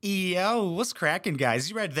Yo, what's cracking, guys?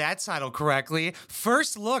 You read that title correctly.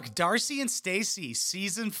 First look, Darcy and Stacy,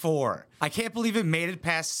 season 4. I can't believe it made it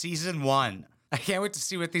past season 1. I can't wait to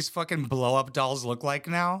see what these fucking blow-up dolls look like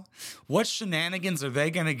now. What shenanigans are they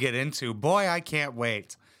gonna get into? Boy, I can't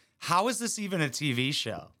wait. How is this even a TV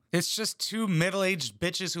show? It's just two middle-aged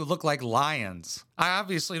bitches who look like lions. I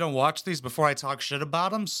obviously don't watch these before I talk shit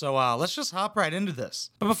about them, so let's just hop right into this.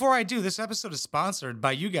 But before I do, this episode is sponsored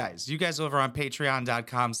by you guys. You guys over on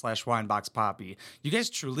patreon.com/wineboxpoppy. You guys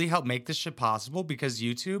truly help make this shit possible because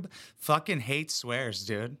YouTube fucking hates swears,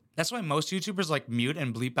 dude. That's why most YouTubers like mute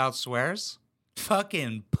and bleep out swears.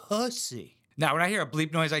 Fucking pussy. Now, when I hear a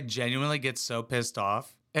bleep noise, I genuinely get so pissed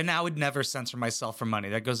off. And I would never censor myself for money.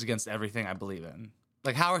 That goes against everything I believe in.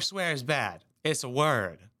 Like, how are swears bad? It's a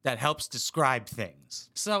word that helps describe things.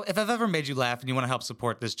 So if I've ever made you laugh and you want to help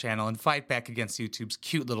support this channel and fight back against YouTube's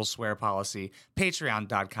cute little swear policy,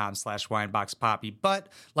 patreon.com/wineboxpoppy. But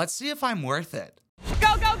let's see if I'm worth it.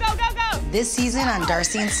 Go, go, go, go, go! This season on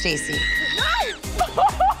Darcy and Stacy.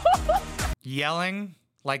 Yelling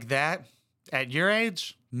like that at your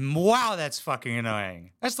age? Wow, that's fucking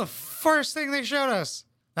annoying. That's the first thing they showed us.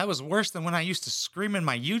 That was worse than when I used to scream in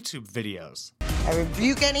my YouTube videos. I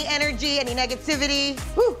rebuke any energy, any negativity.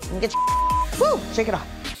 Woo, and get your woo, shake it off.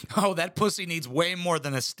 Oh, that pussy needs way more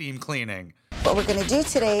than a steam cleaning. What we're gonna do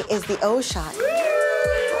today is the O shot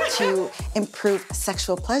to improve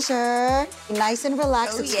sexual pleasure. Nice and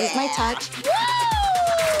relaxed, excuse my touch.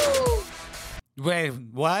 Woo! Wait,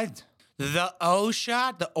 what? The O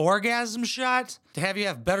shot? The orgasm shot? To have you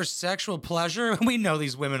have better sexual pleasure? We know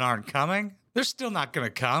these women aren't coming. They're still not gonna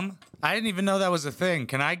come. I didn't even know that was a thing.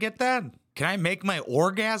 Can I get that? Can I make my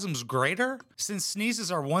orgasms greater? Since sneezes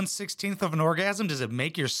are 1/16 of an orgasm, does it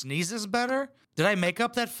make your sneezes better? Did I make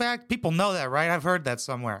up that fact? People know that, right? I've heard that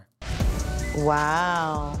somewhere.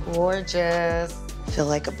 Wow, gorgeous. Feel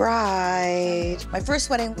like a bride. My first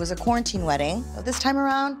wedding was a quarantine wedding. But this time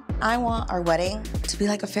around, I want our wedding to be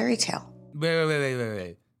like a fairy tale.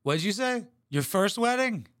 Wait. What did you say? Your first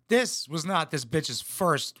wedding? This was not this bitch's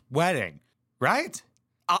first wedding, right?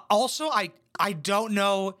 Also, I don't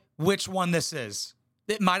know which one this is.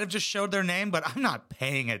 It might have just showed their name, but I'm not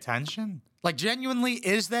paying attention. Like, genuinely,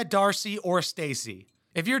 is that Darcy or Stacy?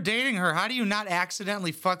 If you're dating her, how do you not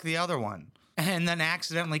accidentally fuck the other one and then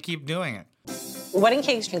accidentally keep doing it? Wedding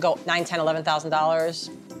cakes can go $9,000, $10,000,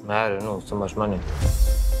 $11,000. I don't know, so much money.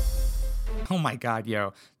 Oh my God,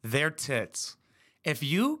 yo, their tits. If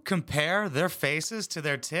you compare their faces to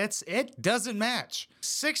their tits, it doesn't match.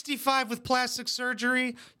 65 with plastic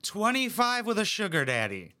surgery, 25 with a sugar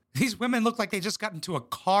daddy. These women look like they just got into a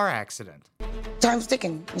car accident. Time's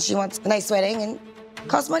ticking, and she wants a nice wedding and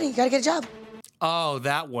costs money. You gotta get a job. Oh,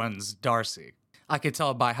 that one's Darcy. I could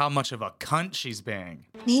tell by how much of a cunt she's being.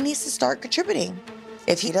 He needs to start contributing.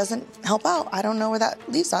 If he doesn't help out, I don't know where that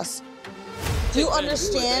leaves us. Do you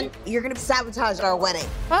understand? You're gonna sabotage our wedding.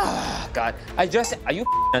 Ah, God. Are you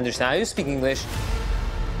understand? Are you speak English?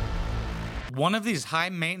 One of these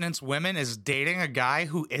high-maintenance women is dating a guy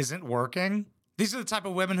who isn't working. These are the type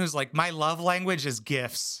of women who's like, my love language is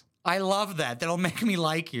gifts. I love that. That'll make me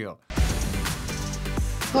like you.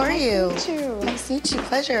 Who are you? Nice to meet you. Nice to meet you.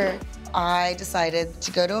 Pleasure. I decided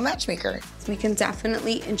to go to a matchmaker. We can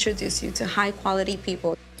definitely introduce you to high-quality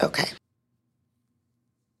people. Okay.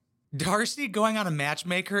 Darcy going on a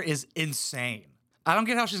matchmaker is insane. I don't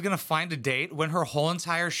get how she's gonna find a date when her whole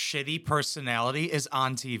entire shitty personality is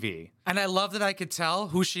on TV. And I love that I could tell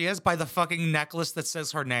who she is by the fucking necklace that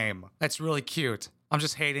says her name. That's really cute. I'm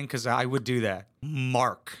just hating because I would do that.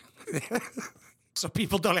 Mark. So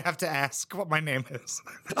people don't have to ask what my name is.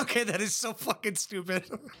 Okay, that is so fucking stupid.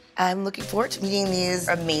 I'm looking forward to meeting these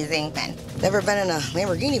amazing men. Never been in a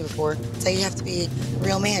Lamborghini before, so you have to be a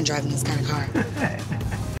real man driving this kind of car.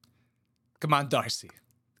 Come on, Darcy.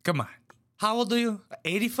 Come on. How old are you?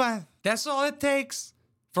 85? That's all it takes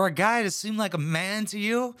for a guy to seem like a man to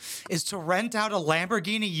you is to rent out a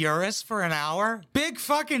Lamborghini Urus for an hour? Big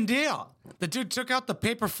fucking deal. The dude took out the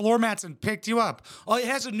paper floor mats and picked you up. Oh, it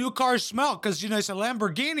has a new car smell because, it's a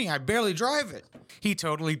Lamborghini. I barely drive it. He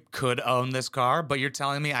totally could own this car, but you're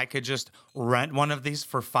telling me I could just rent one of these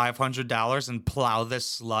for $500 and plow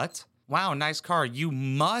this slut? Wow, nice car. You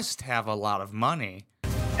must have a lot of money.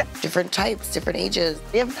 Different types, different ages.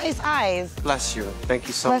 They have nice eyes. Bless you. Thank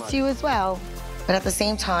you so much. Bless you as well. But at the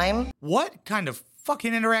same time, What kind of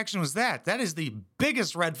fucking interaction was that? That is the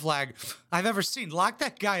biggest red flag I've ever seen. Lock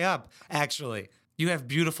that guy up, actually. You have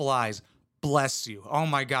beautiful eyes. Bless you. Oh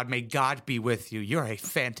my God, may God be with you. You're a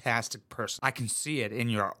fantastic person. I can see it in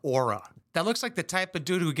your aura. That looks like the type of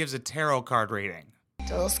dude who gives a tarot card reading.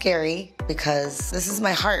 it's a little scary because this is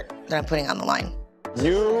my heart that I'm putting on the line.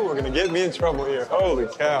 You are gonna get me in trouble here. Holy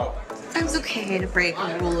cow. It's okay to break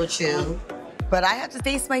a rule or two, but I have to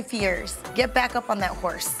face my fears, get back up on that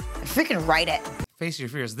horse, and freaking ride it. Face your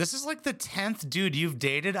fears. This is like the 10th dude you've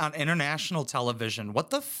dated on international television.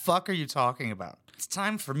 What the fuck are you talking about? It's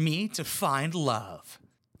time for me to find love.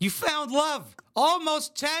 You found love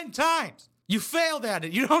almost 10 times. You failed at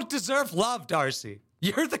it. You don't deserve love, Darcy.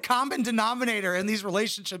 You're the common denominator in these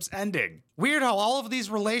relationships ending. Weird how all of these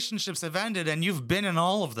relationships have ended and you've been in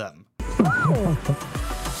all of them.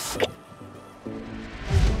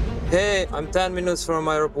 Hey, I'm 10 minutes from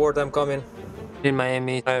my airport. I'm coming. In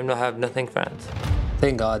Miami, I don't have nothing friends.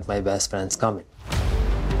 Thank God my best friend's coming.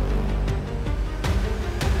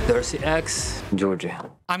 Darcy X, Georgia.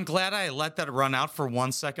 I'm glad I let that run out for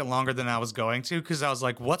 1 second longer than I was going to, because I was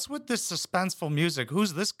like, what's with this suspenseful music?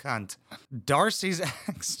 Who's this cunt? Darcy's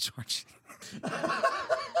ex, Georgia.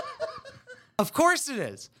 Of course it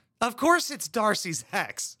is. Of course it's Darcy's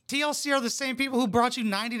ex. TLC are the same people who brought you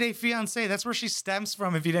 90 Day Fiancé. That's where she stems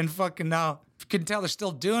from, if you didn't fucking know. If you couldn't tell, they're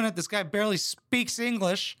still doing it. This guy barely speaks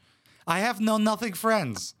English. I have nothing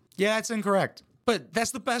friends. Yeah, that's incorrect. But that's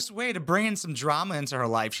the best way to bring in some drama into her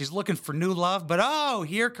life. She's looking for new love, but oh,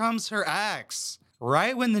 here comes her ex.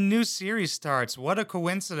 Right when the new series starts. What a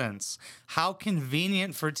coincidence. How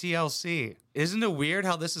convenient for TLC. Isn't it weird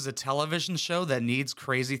how this is a television show that needs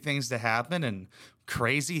crazy things to happen and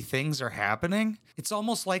crazy things are happening? It's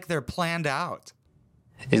almost like they're planned out.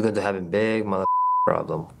 He's going to have a big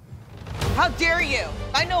problem. How dare you?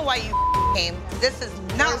 I know why you came. This is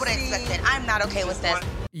not what I expected. I'm not okay with this.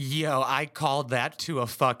 Yo, I called that to a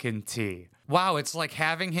fucking T. Wow, it's like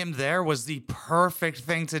having him there was the perfect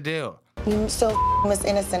thing to do. You still Miss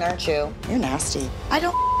Innocent, aren't you? You're nasty. I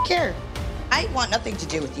don't care. I want nothing to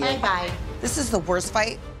do with you. Bye-bye. This is the worst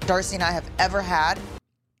fight Darcy and I have ever had.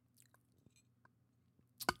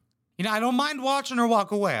 You know, I don't mind watching her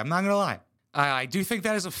walk away. I'm not gonna lie. I do think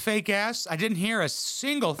that is a fake ass. I didn't hear a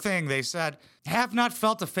single thing they said. Have not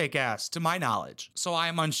felt a fake ass, to my knowledge. So I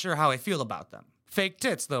am unsure how I feel about them. Fake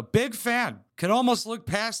tits, though. Big fan. Could almost look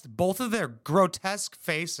past both of their grotesque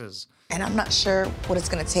faces. And I'm not sure what it's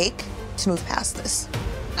gonna take to move past this.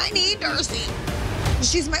 I need Darcy.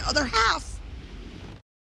 She's my other half.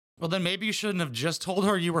 Well, then maybe you shouldn't have just told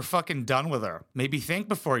her you were fucking done with her. Maybe think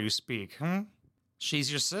before you speak,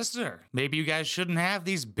 She's your sister. Maybe you guys shouldn't have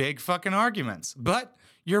these big fucking arguments. But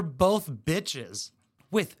you're both bitches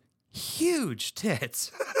with huge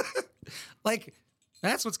tits. Like,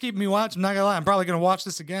 that's what's keeping me watching. I'm not gonna lie, I'm probably gonna watch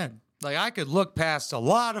this again. Like, I could look past a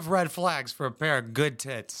lot of red flags for a pair of good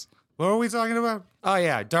tits. What are we talking about? Oh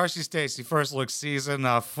yeah, Darcy Stacey First Look season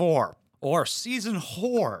 4. Or season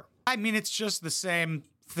whore. I mean, it's just the same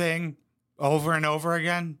thing over and over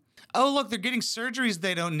again. Oh, look, they're getting surgeries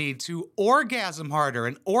they don't need to orgasm harder,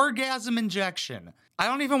 an orgasm injection. I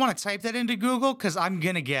don't even want to type that into Google because I'm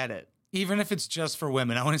going to get it. Even if it's just for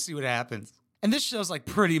women, I want to see what happens. And this show's like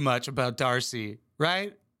pretty much about Darcy,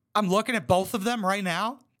 right? I'm looking at both of them right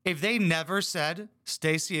now. If they never said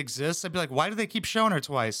Stacey exists, I'd be like, why do they keep showing her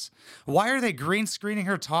twice? Why are they green screening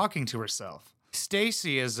her talking to herself?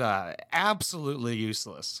 Stacey is absolutely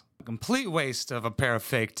useless. A complete waste of a pair of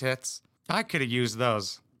fake tits. I could have used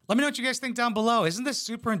those. Let me know what you guys think down below. Isn't this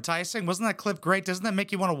super enticing? Wasn't that clip great? Doesn't that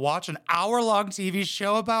make you want to watch an hour-long TV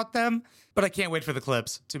show about them? But I can't wait for the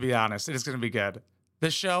clips, to be honest. It is going to be good.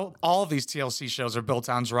 This show, all of these TLC shows are built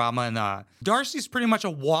on drama, and Darcy's pretty much a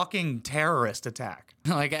walking terrorist attack.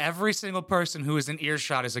 Like, every single person who is in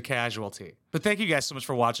earshot is a casualty. But thank you guys so much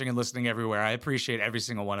for watching and listening everywhere. I appreciate every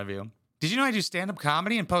single one of you. Did you know I do stand-up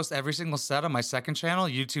comedy and post every single set on my second channel,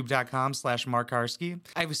 youtube.com/Mark Karski?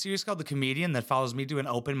 I have a series called The Comedian that follows me doing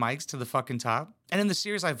open mics to the fucking top. And in the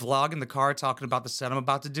series, I vlog in the car talking about the set I'm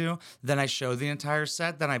about to do. Then I show the entire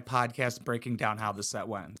set. Then I podcast breaking down how the set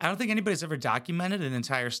went. I don't think anybody's ever documented an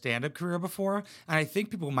entire stand-up career before. And I think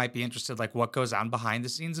people might be interested like what goes on behind the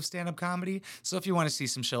scenes of stand-up comedy. So if you want to see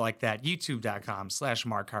some shit like that,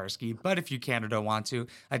 youtube.com/Mark Karski. But if you can or don't want to,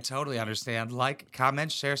 I totally understand. Like,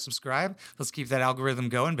 comment, share, subscribe. Let's keep that algorithm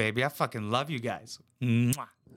going, baby. I fucking love you guys. Mwah.